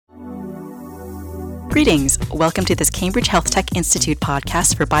Greetings. Welcome to this Cambridge Health Tech Institute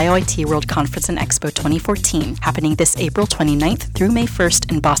podcast for BioIT World Conference and Expo 2014, happening this April 29th through May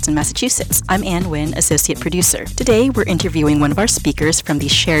 1st in Boston, Massachusetts. I'm Ann Wynn, Associate Producer. Today, we're interviewing one of our speakers from the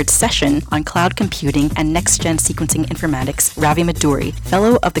shared session on cloud computing and next-gen sequencing informatics, Ravi Maduri,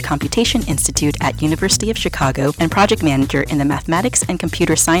 Fellow of the Computation Institute at University of Chicago and Project Manager in the Mathematics and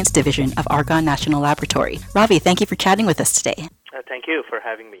Computer Science Division of Argonne National Laboratory. Ravi, thank you for chatting with us today. Thank you for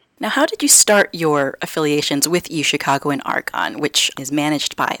having me. Now, how did you start your affiliations with UChicago and Argonne, which is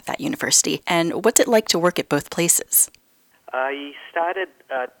managed by that university? And what's it like to work at both places? I started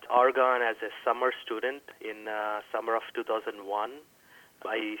at Argonne as a summer student in summer of 2001.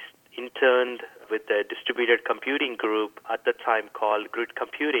 I interned with the distributed computing group at the time called Grid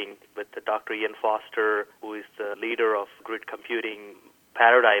Computing with Dr. Ian Foster, who is the leader of grid computing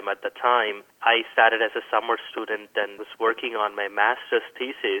paradigm at the time. I started as a summer student and was working on my master's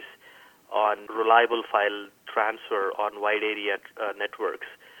thesis on reliable file transfer on wide area networks,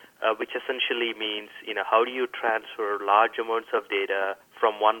 which essentially means, how do you transfer large amounts of data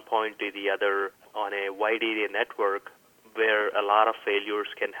from one point to the other on a wide area network where a lot of failures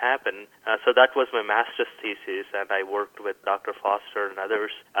can happen. So that was my master's thesis, and I worked with Dr. Foster and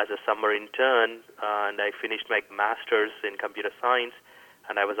others as a summer intern, and I finished my master's in computer science,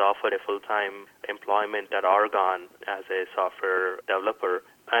 and I was offered a full-time employment at Argonne as a software developer.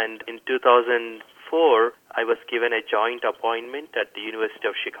 And in 2004, I was given a joint appointment at the University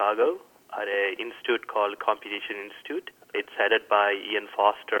of Chicago at an institute called Computation Institute. It's headed by Ian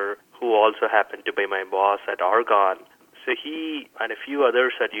Foster, who also happened to be my boss at Argonne. So he and a few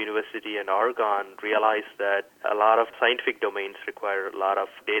others at University and Argonne realized that a lot of scientific domains require a lot of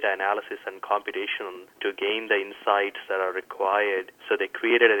data analysis and computation to gain the insights that are required. So they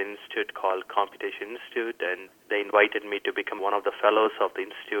created an institute called Computation Institute, and they invited me to become one of the fellows of the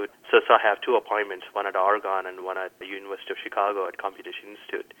institute. So I have two appointments, one at Argonne and one at the University of Chicago at Computation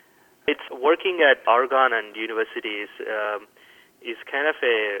Institute. It's working at Argonne and University is kind of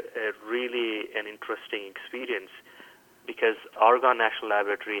a really an interesting experience, because Argonne National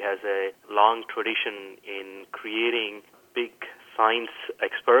Laboratory has a long tradition in creating big science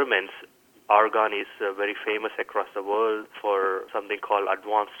experiments. Argonne is very famous across the world for something called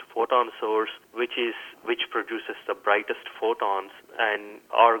Advanced Photon Source, which produces the brightest photons. And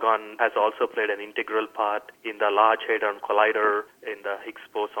Argonne has also played an integral part in the Large Hadron Collider in the Higgs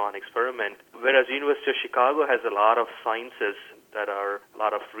boson experiment. Whereas University of Chicago has a lot of sciences that are a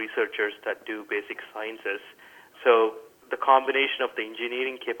lot of researchers that do basic sciences. So the combination of the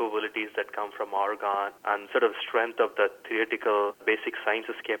engineering capabilities that come from Argonne and sort of strength of the theoretical basic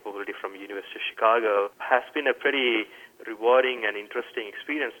sciences capability from University of Chicago has been a pretty rewarding and interesting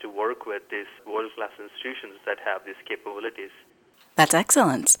experience to work with these world-class institutions that have these capabilities. That's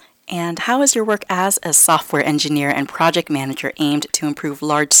excellent. And how is your work as a software engineer and project manager aimed to improve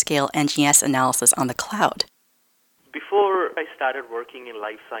large-scale NGS analysis on the cloud? Before I started working in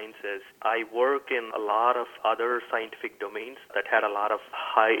life sciences, I worked in a lot of other scientific domains that had a lot of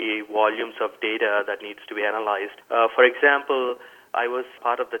high volumes of data that needs to be analyzed. For example, I was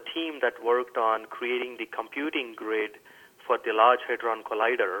part of the team that worked on creating the computing grid for the Large Hadron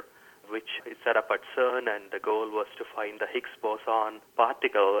Collider, which is set up at CERN, and the goal was to find the Higgs boson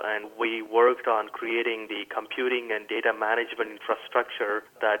particle. And we worked on creating the computing and data management infrastructure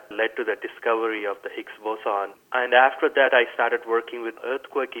that led to the discovery of the Higgs boson. And after that, I started working with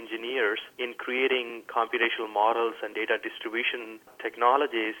earthquake engineers in creating computational models and data distribution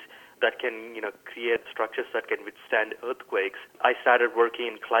technologies that can, create structures that can withstand earthquakes. I started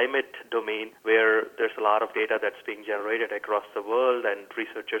working in climate domain, where there's a lot of data that's being generated across the world, and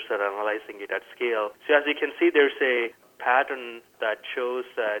researchers are analyzing it at scale. So as you can see, there's a pattern that shows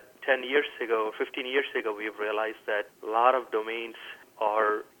that 10 years ago, 15 years ago, we've realized that a lot of domains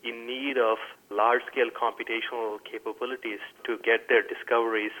are in need of large-scale computational capabilities to get their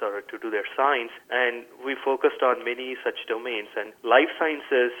discoveries or to do their science, and we focused on many such domains. And life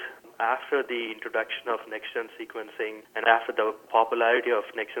sciences, after the introduction of next-gen sequencing and after the popularity of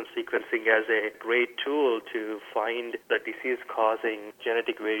next-gen sequencing as a great tool to find the disease-causing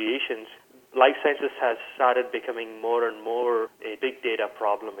genetic variations, life sciences has started becoming more and more a big data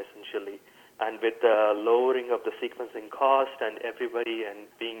problem, essentially. And with the lowering of the sequencing cost and everybody and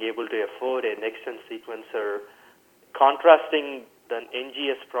being able to afford a next-gen sequencer, contrasting the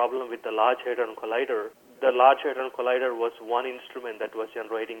NGS problem with the Large Hadron Collider, the Large Hadron Collider was one instrument that was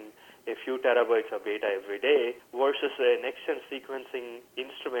generating a few terabytes of data every day, versus a next-gen sequencing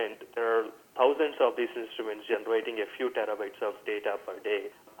instrument. There are thousands of these instruments generating a few terabytes of data per day.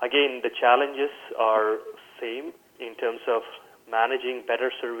 Again, the challenges are same in terms of managing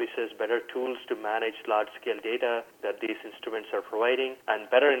better services, better tools to manage large-scale data that these instruments are providing, and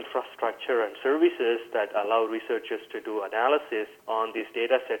better infrastructure and services that allow researchers to do analysis on these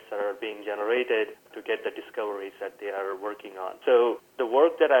data sets that are being generated to get the discoveries that they are working on. So the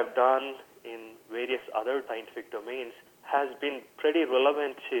work that I've done in various other scientific domains has been pretty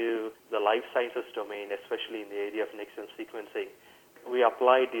relevant to the life sciences domain, especially in the area of next-gen sequencing. We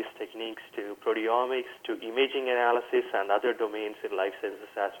applied these techniques to proteomics, to imaging analysis, and other domains in life sciences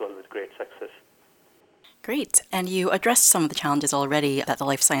as well with great success. Great. And you addressed some of the challenges already that the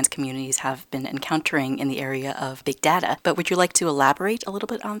life science communities have been encountering in the area of big data, but would you like to elaborate a little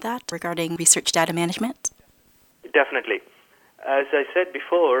bit on that regarding research data management? Definitely. As I said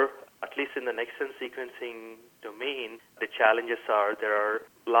before, at least in the next-gen sequencing domain, the challenges are there are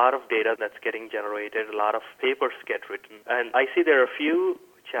a lot of data that's getting generated, a lot of papers get written, and I see there are a few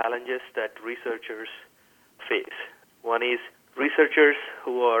challenges that researchers face. One is researchers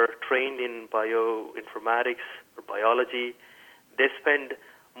who are trained in bioinformatics or biology, they spend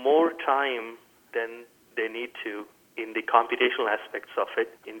more time than they need to in the computational aspects of it,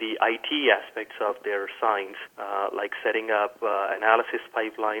 in the IT aspects of their science, like setting up analysis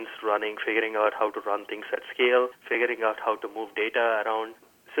pipelines, figuring out how to run things at scale, figuring out how to move data around.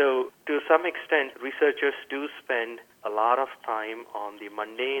 So to some extent, researchers do spend a lot of time on the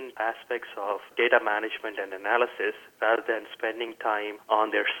mundane aspects of data management and analysis rather than spending time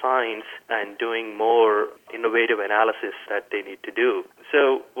on their science and doing more innovative analysis that they need to do.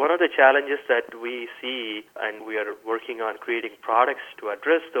 So one of the challenges that we see, and we are working on creating products to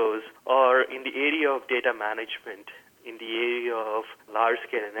address those, are in the area of data management, in the area of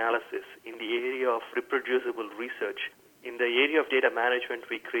large-scale analysis, in the area of reproducible research. In the area of data management,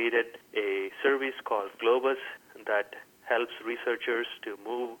 we created a service called Globus that helps researchers to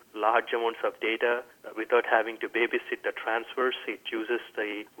move large amounts of data without having to babysit the transfers. It uses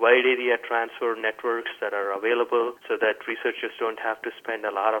the wide area transfer networks that are available so that researchers don't have to spend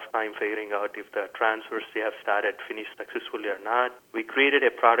a lot of time figuring out if the transfers they have started finished successfully or not. We created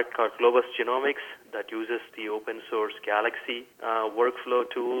a product called Globus Genomics that uses the open source Galaxy workflow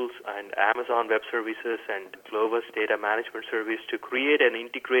tools and Amazon Web Services and Globus Data Management Service to create an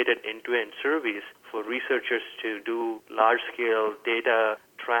integrated end-to-end service for researchers to do large-scale data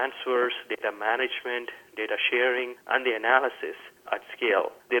transfers, data management, data sharing, and the analysis at scale.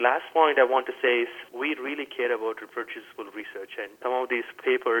 The last point I want to say is we really care about reproducible research, and some of these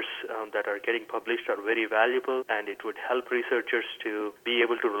papers that are getting published are very valuable, and it would help researchers to be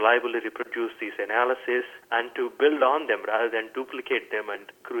able to reliably reproduce these analyses and to build on them rather than duplicate them and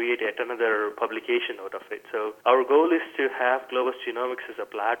create yet another publication out of it. So our goal is to have Globus Genomics as a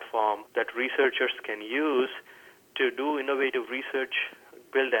platform that researchers can use to do innovative research,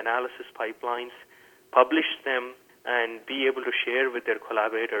 build analysis pipelines, publish them, and be able to share with their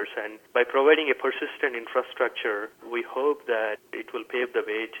collaborators. And by providing a persistent infrastructure, we hope that it will pave the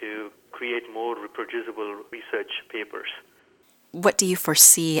way to create more reproducible research papers. What do you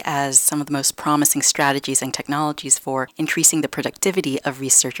foresee as some of the most promising strategies and technologies for increasing the productivity of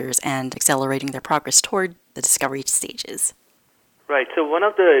researchers and accelerating their progress toward the discovery stages? Right. So one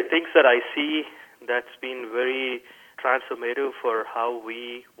of the things that I see that's been very transformative for how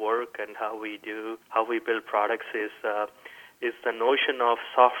we work and how we build products is the notion of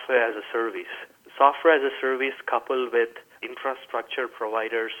software as a service. Software as a service coupled with infrastructure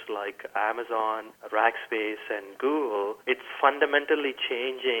providers like Amazon, Rackspace, and Google, it's fundamentally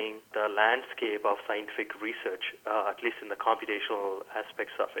changing the landscape of scientific research, at least in the computational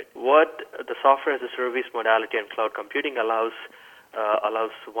aspects of it. What the software as a service modality and cloud computing allows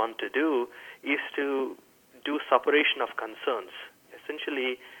one to do is to do separation of concerns.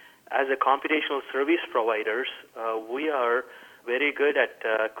 Essentially, as a computational service providers, we are very good at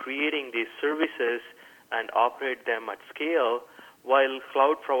creating these services and operate them at scale, while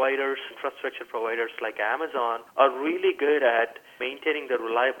cloud providers, infrastructure providers like Amazon are really good at maintaining the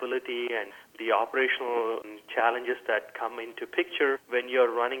reliability and the operational challenges that come into picture when you're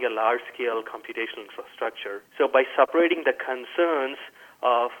running a large-scale computational infrastructure. So by separating the concerns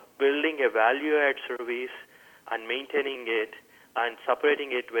of building a value-add service and maintaining it and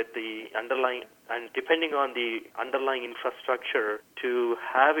separating it with the underlying, and depending on the underlying infrastructure to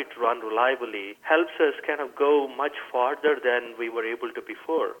have it run reliably, helps us kind of go much farther than we were able to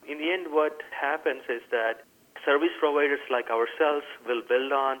before. In the end, what happens is that service providers like ourselves will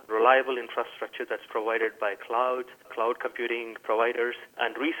build on reliable infrastructure that's provided by cloud computing providers,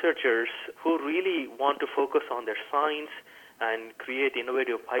 and researchers who really want to focus on their science and create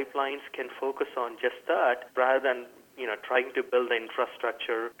innovative pipelines can focus on just that rather than trying to build the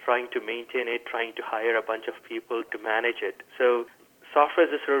infrastructure, trying to maintain it, trying to hire a bunch of people to manage it. So software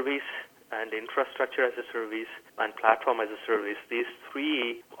as a service and infrastructure as a service and platform as a service, these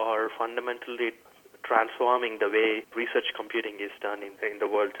three are fundamentally transforming the way research computing is done in the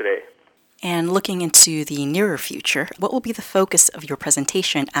world today. And looking into the nearer future, what will be the focus of your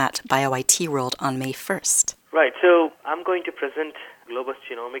presentation at BioIT World on May 1st? Right, so I'm going to present Globus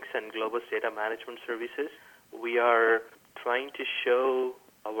Genomics and Globus Data Management Services. We are trying to show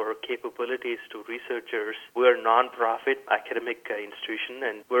our capabilities to researchers. We're a non-profit academic institution,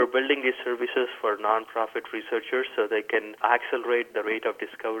 and we're building these services for non-profit researchers so they can accelerate the rate of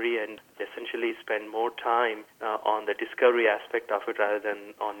discovery and essentially spend more time on the discovery aspect of it rather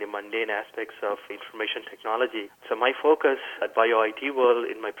than on the mundane aspects of information technology. So my focus at BioIT World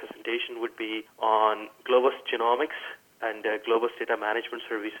in my presentation would be on Globus Genomics and Globus Data Management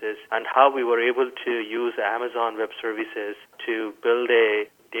Services, and how we were able to use Amazon Web Services to build a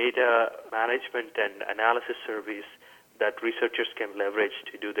data management and analysis service that researchers can leverage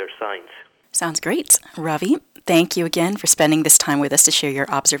to do their science. Sounds great. Ravi, thank you again for spending this time with us to share your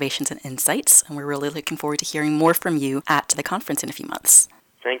observations and insights, and we're really looking forward to hearing more from you at the conference in a few months.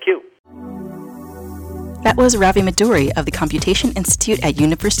 Thank you. That was Ravi Maduri of the Computation Institute at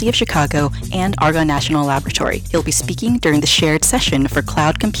University of Chicago and Argonne National Laboratory. He'll be speaking during the shared session for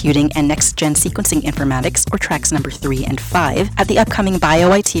Cloud Computing and Next-Gen Sequencing Informatics, or tracks number 3 and 5, at the upcoming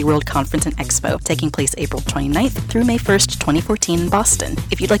BioIT World Conference and Expo, taking place April 29th through May 1st, 2014 in Boston.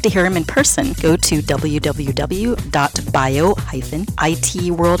 If you'd like to hear him in person, go to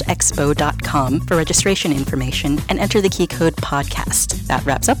www.bio-itworldexpo.com for registration information and enter the key code podcast. That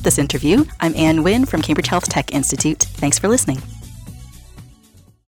wraps up this interview. I'm Ann Wynn from Cambridge Health Tech Institute. Thanks for listening.